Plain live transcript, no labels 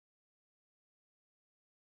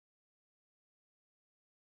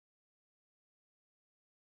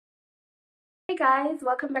guys,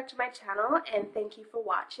 welcome back to my channel and thank you for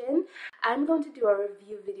watching. I'm going to do a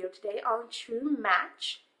review video today on True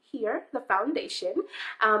Match here, the foundation.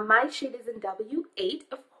 My shade is in W8,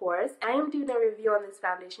 of course. I am doing a review on this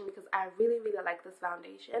foundation because I really like this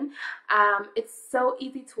foundation. It's so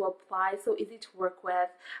easy to apply, so easy to work with.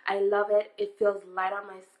 I love it. It feels light on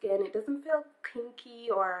my skin. It doesn't feel kinky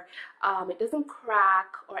or it doesn't crack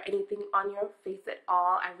or anything on your face at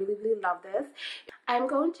all. I really love this. I'm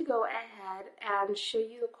going to go ahead and show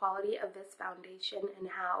you the quality of this foundation and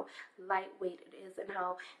how lightweight it is and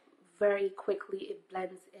how very quickly it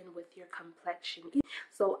blends in with your complexion.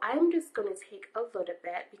 So I'm just going to take a little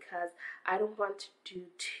bit because I don't want to do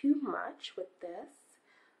too much with this.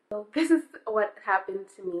 So this is what happened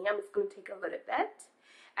to me. I'm just going to take a little bit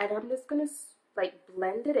and I'm just going to like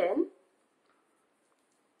blend it in.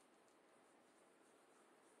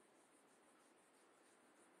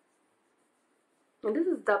 And this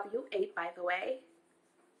is W8, by the way.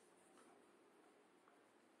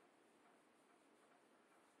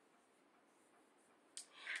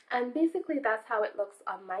 And basically that's how it looks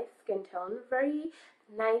on my skin tone. Very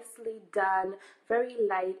nicely done, very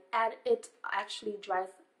light, and it actually dries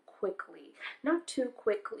quickly. Not too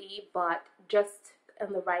quickly, but just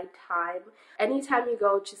in the right time. Anytime you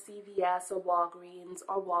go to CVS or Walgreens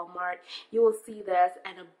or Walmart, you will see this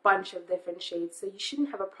and a bunch of different shades, so you shouldn't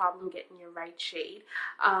have a problem getting your right shade.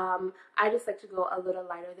 I just like to go a little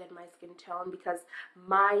lighter than my skin tone because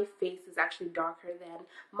my face is actually darker than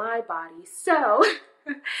my body, so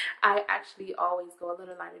I actually always go a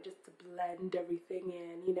little lighter just to blend everything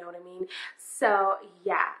in, you know what I mean? So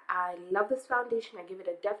yeah, I love this foundation. I give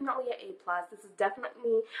it definitely an A+. This is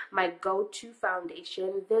definitely my go-to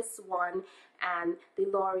foundation. This one and the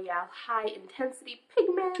L'Oreal High Intensity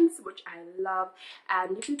Pigments, which I love,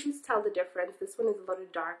 and you can just tell the difference. This one is a little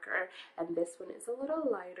darker and this one is a little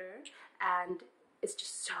lighter, and it's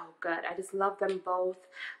just so good. I just love them both.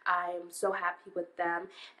 I'm so happy with them.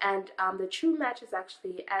 And the True Match is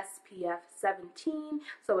actually SPF 17,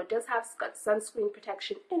 so it does have sunscreen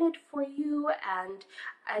protection in it for you, and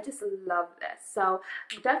I just love this. So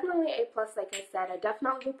definitely A+, like I said. I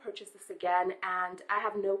definitely will purchase this again, and I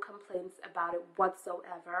have no complaints about it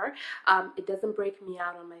whatsoever. It doesn't break me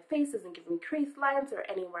out on my face, doesn't give me crease lines or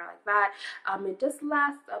anywhere like that. It just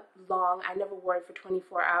lasts up long. I never wore it for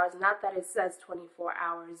 24 hours. Not that it says 24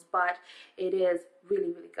 hours, but it is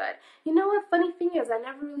really good. You know what, funny thing is, I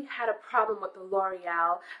never really had a problem with the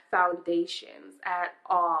L'Oreal foundations at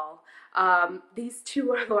all. These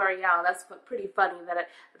two are L'Oreal. That's pretty funny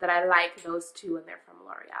that I like those two and they're from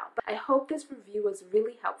L'Oreal. But I hope this review was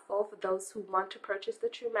really helpful for those who want to purchase the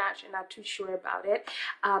True Match and not too sure about it.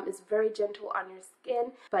 It's very gentle on your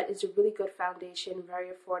skin, but it's a really good foundation, very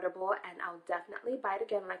affordable, and I'll definitely buy it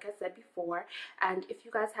again like I said before. And if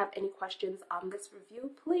you guys have any questions on this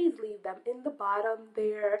review, please leave them in the bottom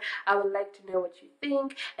there. I would like to know what you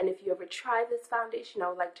think, and if you ever try this foundation, I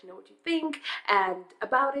would like to know what you think and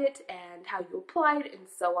about it and how you applied and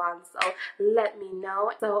so on. So let me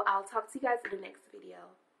know. So I'll talk to you guys in the next video.